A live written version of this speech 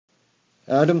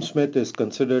Adam Smith is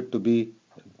considered to be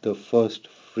the first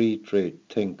free trade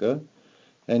thinker,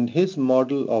 and his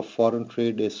model of foreign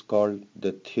trade is called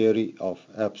the theory of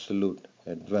absolute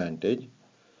advantage.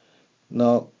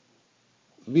 Now,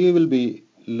 we will be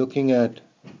looking at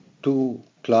two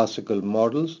classical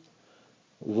models,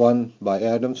 one by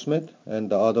Adam Smith and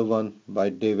the other one by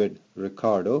David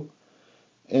Ricardo.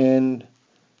 And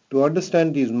to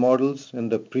understand these models, in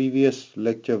the previous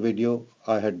lecture video,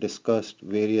 I had discussed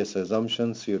various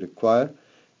assumptions you require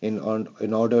in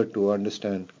order to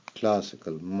understand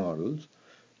classical models.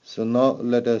 So now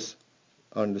let us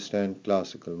understand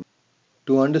classical.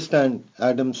 To understand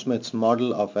Adam Smith's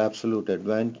model of absolute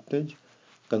advantage,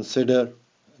 consider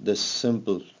this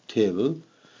simple table.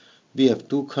 We have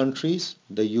two countries,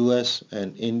 the US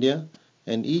and India,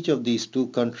 and each of these two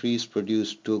countries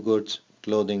produce two goods,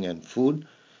 clothing and food,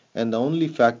 and the only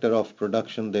factor of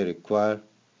production they require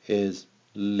is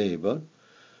labor.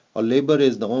 Or labor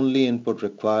is the only input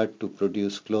required to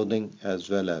produce clothing as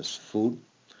well as food.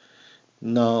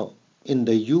 Now, in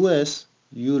the US,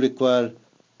 you require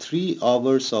 3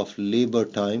 hours of labor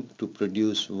time to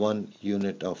produce 1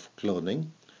 unit of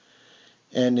clothing.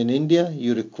 And in India,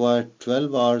 you require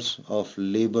 12 hours of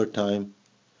labor time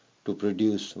to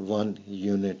produce 1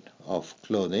 unit of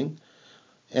clothing.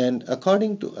 And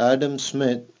according to Adam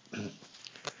Smith,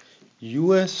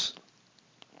 US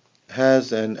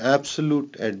has an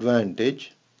absolute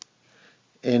advantage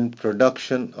in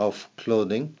production of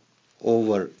clothing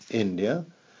over India.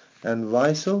 And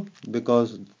why so?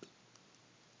 Because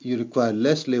you require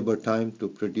less labor time to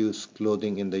produce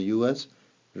clothing in the US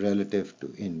relative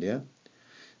to India.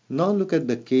 Now look at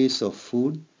the case of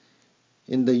food.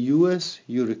 In the US,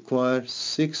 you require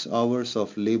 6 hours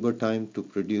of labor time to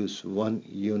produce 1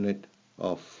 unit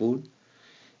of food.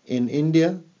 In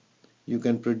India, you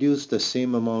can produce the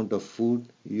same amount of food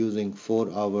using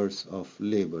 4 hours of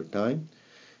labor time.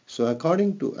 So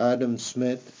according to Adam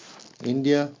Smith,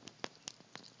 India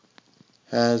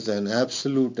has an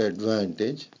absolute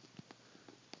advantage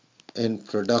in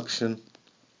production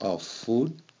of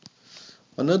food.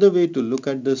 Another way to look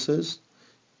at this is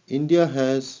India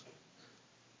has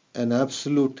an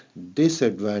absolute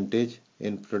disadvantage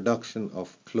in production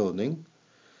of clothing,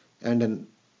 and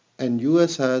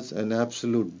US has an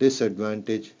absolute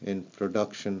disadvantage in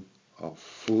production of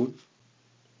food.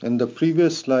 In the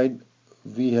previous slide,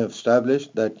 we have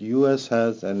established that US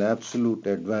has an absolute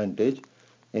advantage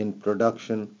in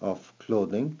production of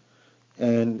clothing,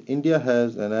 and India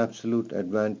has an absolute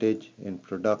advantage in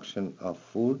production of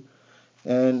food.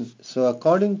 And so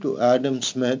according to Adam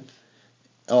Smith,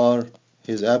 or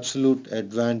his absolute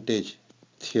advantage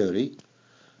theory,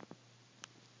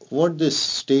 what this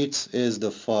states is the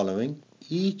following: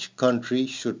 each country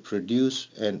should produce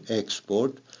and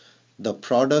export the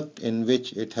product in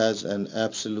which it has an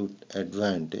absolute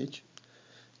advantage.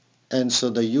 And so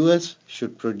the US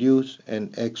should produce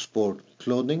and export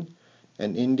clothing,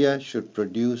 and India should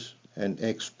produce and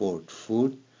export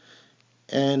food,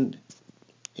 and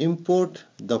import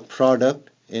the product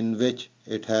in which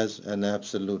it has an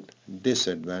absolute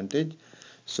disadvantage.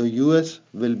 So US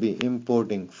will be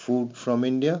importing food from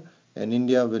India, and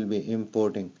India will be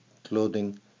importing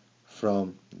clothing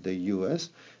from the US.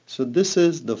 So this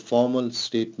is the formal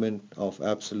statement of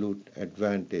absolute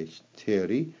advantage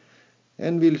theory,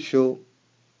 and we'll show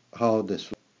how this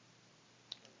works.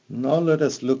 Now let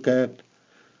us look at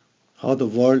how the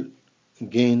world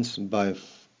gains by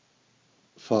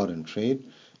foreign trade,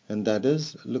 and that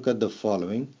is, look at the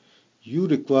following. You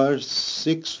require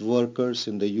 6 workers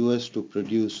in the US to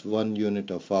produce 1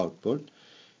 unit of output,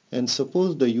 and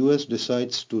suppose the US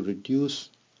decides to reduce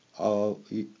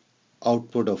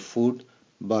output of food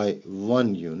by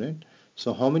 1 unit.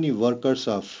 So how many workers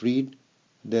are freed?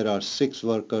 There are 6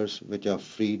 workers which are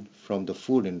freed from the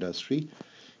food industry,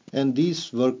 and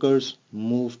these workers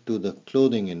move to the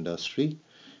clothing industry.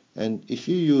 And if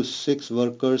you use 6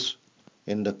 workers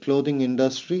in the clothing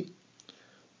industry,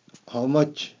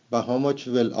 by how much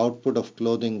will output of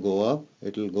clothing go up?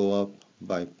 It will go up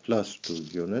by plus 2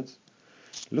 units.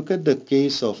 Look at the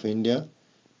case of India.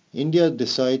 India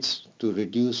decides to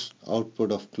reduce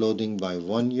output of clothing by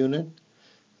 1 unit.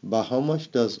 By how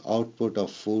much does output of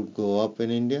food go up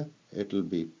in India? It will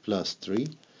be plus 3.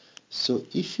 So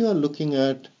if you are looking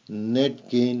at net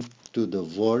gain to the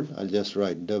world, I'll just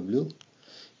write W.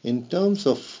 In terms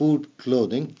of food,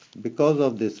 clothing, because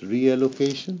of this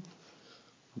reallocation,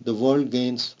 the world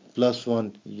gains plus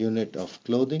 1 unit of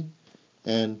clothing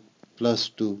and plus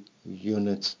 2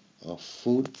 units of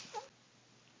food.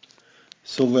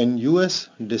 So when US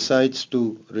decides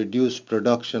to reduce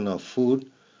production of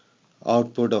food,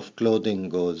 output of clothing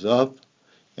goes up,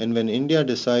 and when India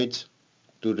decides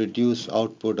to reduce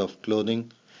output of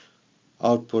clothing,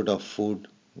 output of food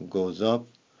goes up.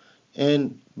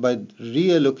 And by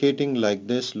reallocating like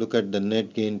this, look at the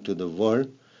net gain to the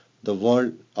world. The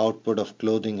world output of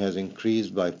clothing has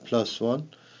increased by +1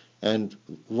 and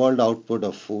world output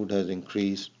of food has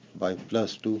increased by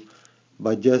 +2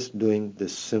 by just doing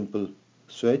this simple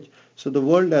switch. So the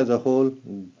world as a whole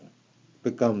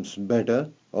becomes better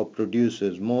or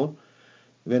produces more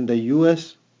when the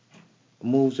US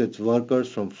moves its workers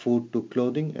from food to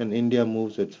clothing and India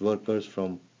moves its workers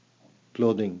from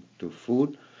clothing to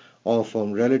food, or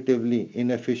from relatively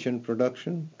inefficient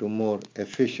production to more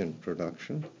efficient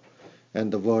production,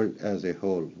 and the world as a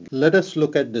whole. Let us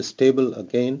look at this table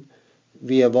again.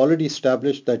 We have already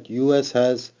established that US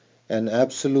has an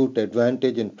absolute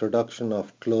advantage in production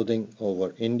of clothing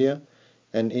over India,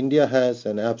 and India has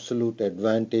an absolute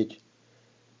advantage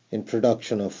in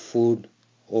production of food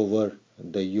over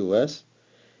the US.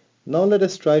 Now let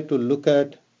us try to look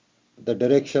at the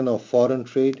direction of foreign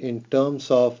trade in terms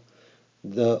of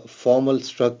the formal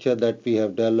structure that we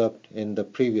have developed in the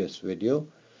previous video,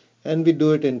 and we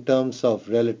do it in terms of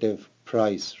relative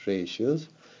price ratios.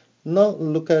 Now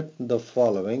look at the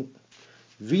following.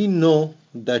 We know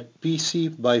that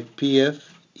PC by PF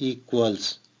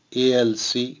equals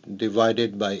ALC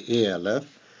divided by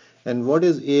ALF. And what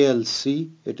is ALC?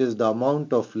 It is the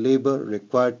amount of labor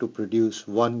required to produce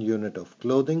 1 unit of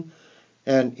clothing,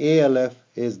 and ALF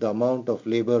is the amount of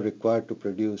labor required to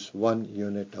produce 1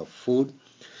 unit of food.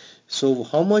 So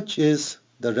how much is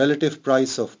the relative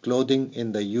price of clothing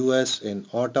in the US in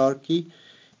autarky?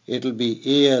 It will be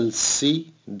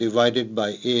ALC divided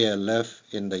by ALF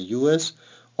in the US,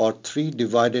 or 3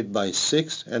 divided by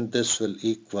 6, and this will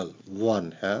equal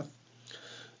 1/2.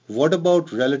 What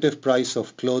about relative price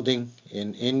of clothing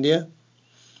in India?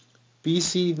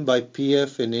 PC by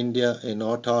PF in India in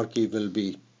autarky will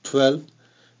be 12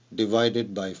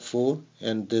 divided by 4,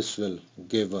 and this will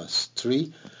give us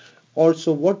 3.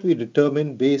 Also, what we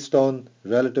determine based on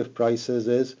relative prices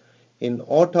is, in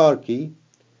autarky,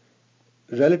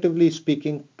 relatively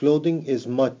speaking, clothing is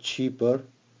much cheaper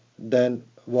than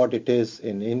what it is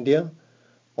in India.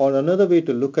 Or another way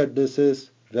to look at this is,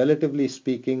 relatively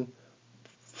speaking,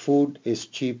 food is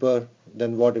cheaper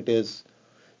than what it is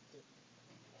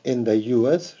in the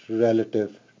US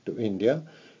relative to India.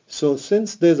 So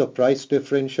since there's a price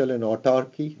differential in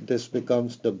autarky, this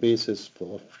becomes the basis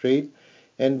for trade.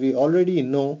 And we already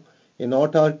know in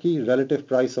autarky, relative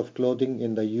price of clothing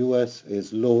in the US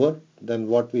is lower than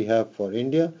what we have for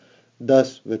India.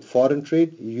 Thus, with foreign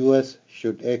trade, US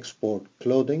should export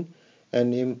clothing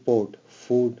and import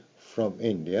food from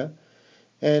India.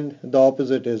 And the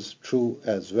opposite is true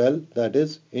as well. That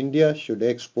is, India should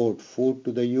export food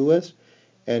to the US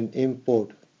and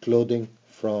import clothing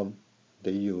from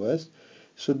the US.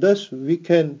 So thus we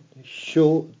can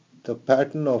show the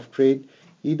pattern of trade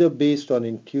either based on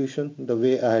intuition, the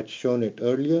way I had shown it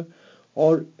earlier,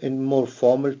 or in more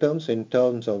formal terms, in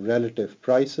terms of relative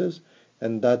prices,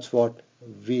 and that's what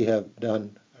we have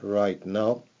done right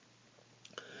now.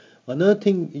 Another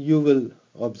thing you will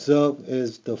observe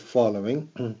is the following.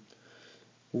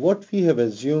 What we have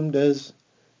assumed is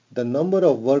the number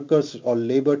of workers or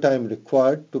labor time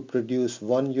required to produce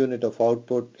 1 unit of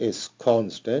output is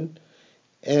constant,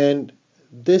 and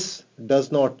this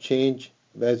does not change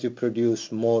as you produce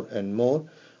more and more.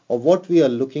 Or what we are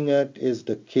looking at is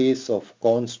the case of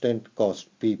constant cost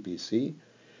PPC.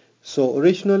 So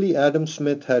originally Adam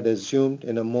Smith had assumed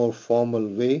in a more formal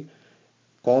way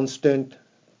constant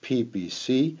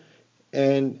PPC,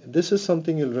 and this is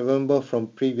something you'll remember from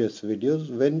previous videos.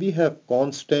 When we have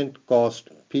constant cost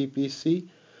PPC,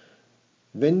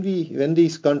 when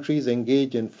these countries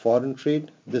engage in foreign trade,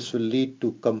 this will lead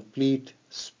to complete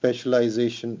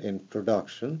specialization in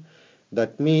production.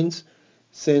 That means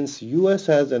since US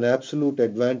has an absolute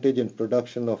advantage in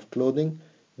production of clothing,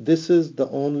 this is the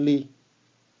only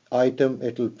item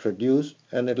it will produce,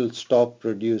 and it will stop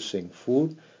producing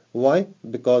food. Why?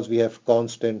 Because we have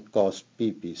constant cost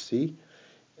PPC.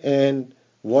 And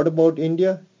what about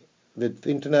India? With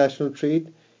international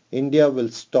trade, India will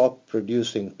stop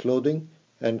producing clothing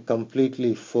and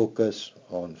completely focus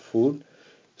on food.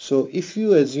 So if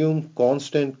you assume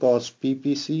constant cost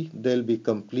PPC, there will be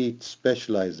complete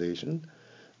specialization.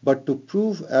 But to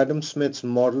prove Adam Smith's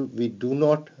model, we do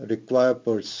not require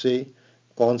per se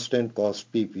constant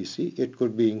cost PPC. It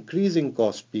could be increasing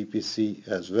cost PPC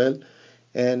as well.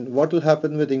 And what will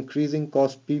happen with increasing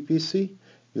cost PPC?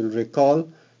 You'll recall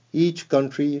each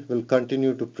country will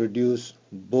continue to produce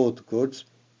both goods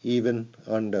even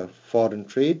under foreign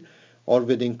trade, or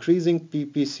with increasing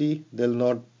PPC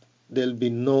there'll be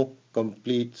no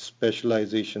complete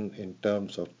specialization in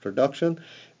terms of production.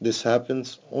 This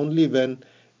happens only when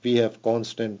we have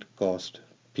constant cost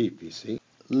PPC.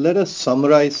 Let us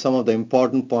summarize some of the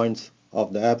important points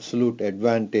of the absolute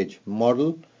advantage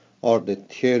model or the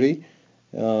theory.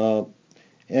 Uh,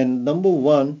 and number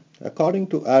one, according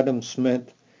to Adam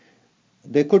Smith,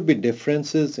 there could be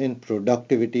differences in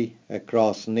productivity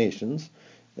across nations,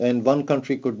 and one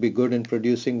country could be good in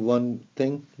producing one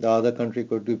thing, the other country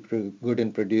could be good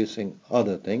in producing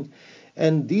other thing,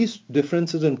 and these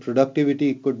differences in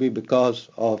productivity could be because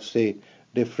of, say,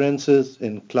 differences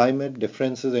in climate,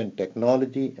 differences in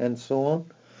technology, and so on.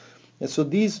 And so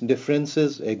these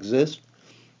differences exist,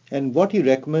 and what he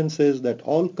recommends is that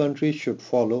all countries should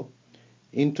follow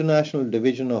international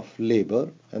division of labor,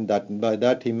 and that by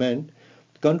that he meant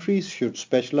countries should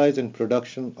specialize in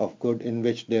production of goods in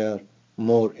which they are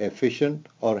more efficient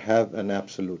or have an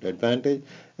absolute advantage,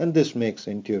 and this makes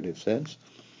intuitive sense.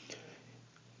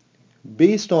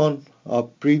 Based on our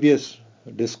previous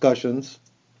discussions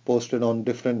posted on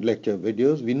different lecture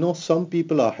videos, we know some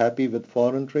people are happy with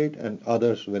foreign trade and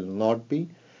others will not be,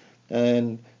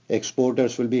 and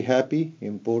exporters will be happy,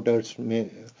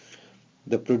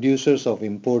 the producers of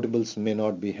importables may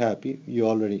not be happy. You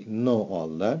already know all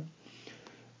that.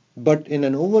 But in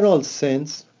an overall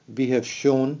sense, we have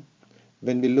shown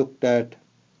when we looked at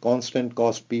constant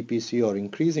cost PPC or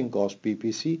increasing cost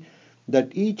PPC that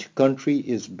each country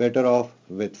is better off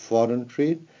with foreign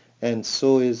trade, and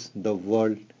so is the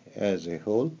world as a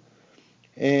whole.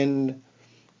 And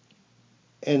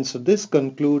so this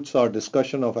concludes our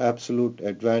discussion of absolute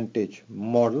advantage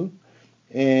model.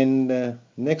 And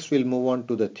next we'll move on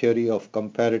to the theory of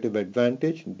comparative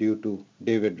advantage due to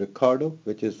David Ricardo,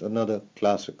 which is another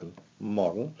classical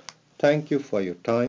model. Thank you for your time.